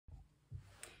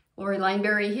Laurie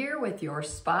Lineberry here with your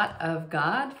Spot of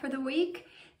God for the week.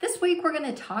 This week we're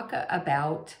going to talk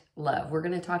about love. We're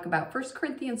going to talk about 1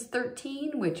 Corinthians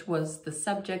 13, which was the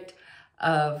subject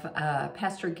of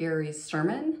Pastor Gary's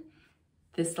sermon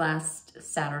this last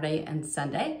Saturday and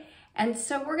Sunday. And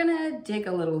so we're going to dig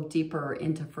a little deeper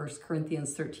into 1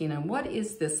 Corinthians 13 and what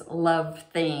is this love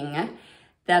thing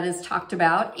that is talked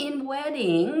about in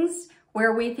weddings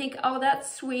where we think, oh,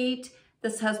 that's sweet.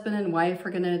 This husband and wife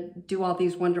are going to do all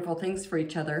these wonderful things for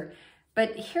each other.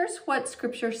 But here's what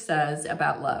scripture says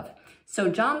about love. So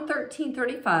John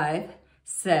 13:35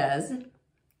 says,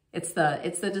 it's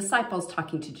the disciples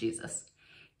talking to Jesus.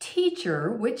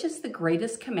 Teacher, which is the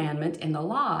greatest commandment in the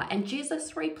law? And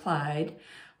Jesus replied,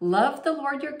 love the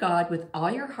Lord your God with all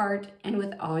your heart and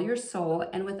with all your soul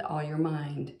and with all your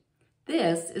mind.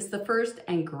 This is the first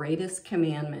and greatest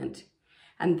commandment.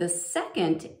 And the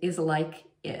second is like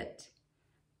it.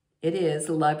 It is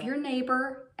love your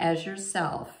neighbor as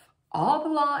yourself. All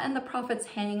the law and the prophets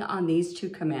hang on these two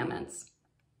commandments.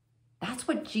 That's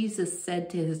what Jesus said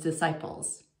to his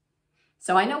disciples.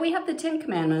 So I know we have the 10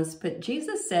 commandments, but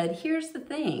Jesus said, here's the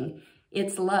thing,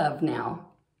 it's love now.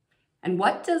 And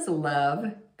what does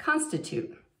love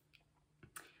constitute?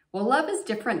 Well, love is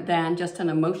different than just an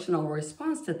emotional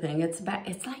response to things.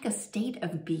 It's like a state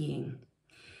of being.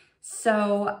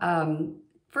 So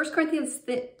 1 Corinthians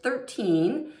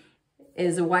 13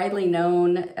 is widely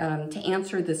known to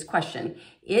answer this question.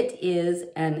 It is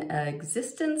an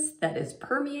existence that is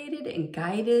permeated and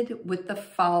guided with the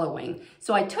following.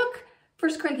 So I took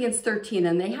 1 Corinthians 13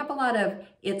 and they have a lot of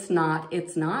it's not.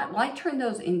 Well, I turned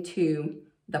those into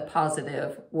the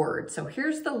positive word. So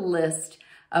here's the list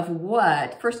of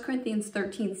what 1 Corinthians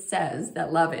 13 says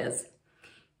that love is.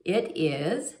 It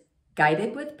is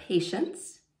guided with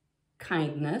patience,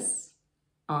 kindness,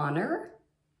 honor,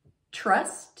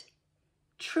 trust,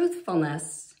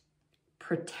 truthfulness,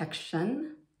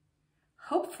 protection,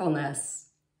 hopefulness,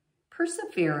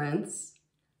 perseverance,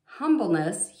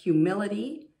 humbleness,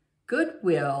 humility,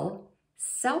 goodwill,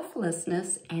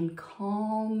 selflessness, and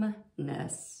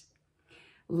calmness.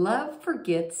 Love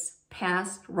forgets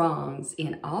past wrongs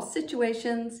in all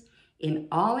situations, in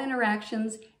all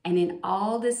interactions, and in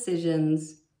all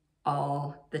decisions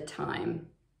all the time.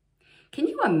 Can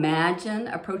you imagine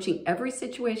approaching every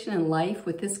situation in life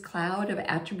with this cloud of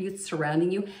attributes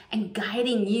surrounding you and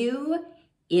guiding you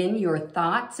in your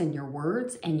thoughts and your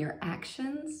words and your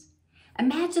actions?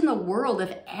 Imagine the world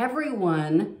if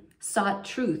everyone sought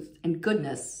truth and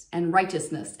goodness and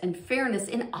righteousness and fairness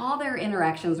in all their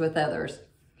interactions with others.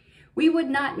 We would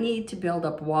not need to build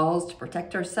up walls to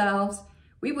protect ourselves.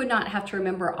 We would not have to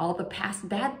remember all the past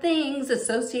bad things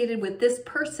associated with this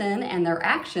person and their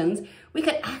actions. We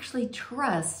could actually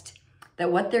trust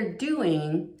that what they're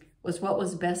doing was what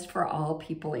was best for all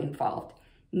people involved.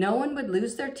 No one would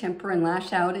lose their temper and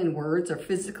lash out in words or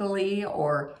physically,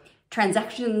 or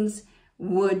transactions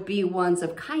would be ones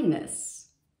of kindness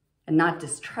and not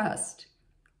distrust.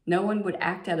 No one would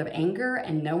act out of anger,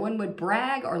 and no one would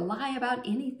brag or lie about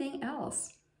anything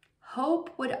else.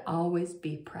 Hope would always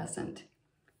be present.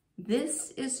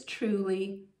 This is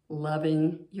truly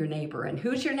loving your neighbor. And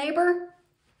who's your neighbor?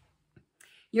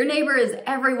 Your neighbor is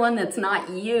everyone that's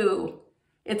not you.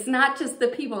 It's not just the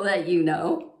people that you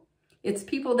know. It's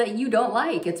people that you don't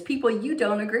like. It's people you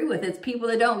don't agree with. It's people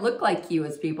that don't look like you.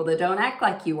 It's people that don't act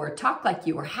like you or talk like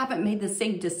you or haven't made the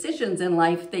same decisions in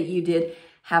life that you did,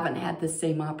 haven't had the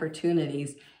same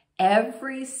opportunities.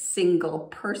 Every single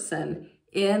person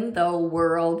in the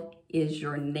world is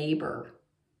your neighbor.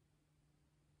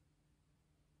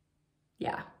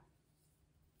 Yeah.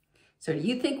 So do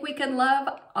you think we can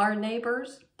love our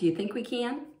neighbors? Do you think we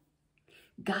can?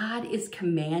 God is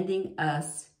commanding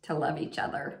us to love each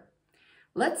other.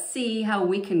 Let's see how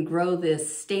we can grow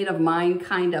this state of mind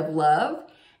kind of love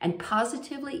and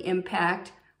positively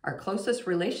impact our closest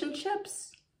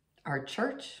relationships, our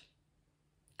church,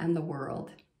 and the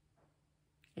world.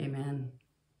 Amen.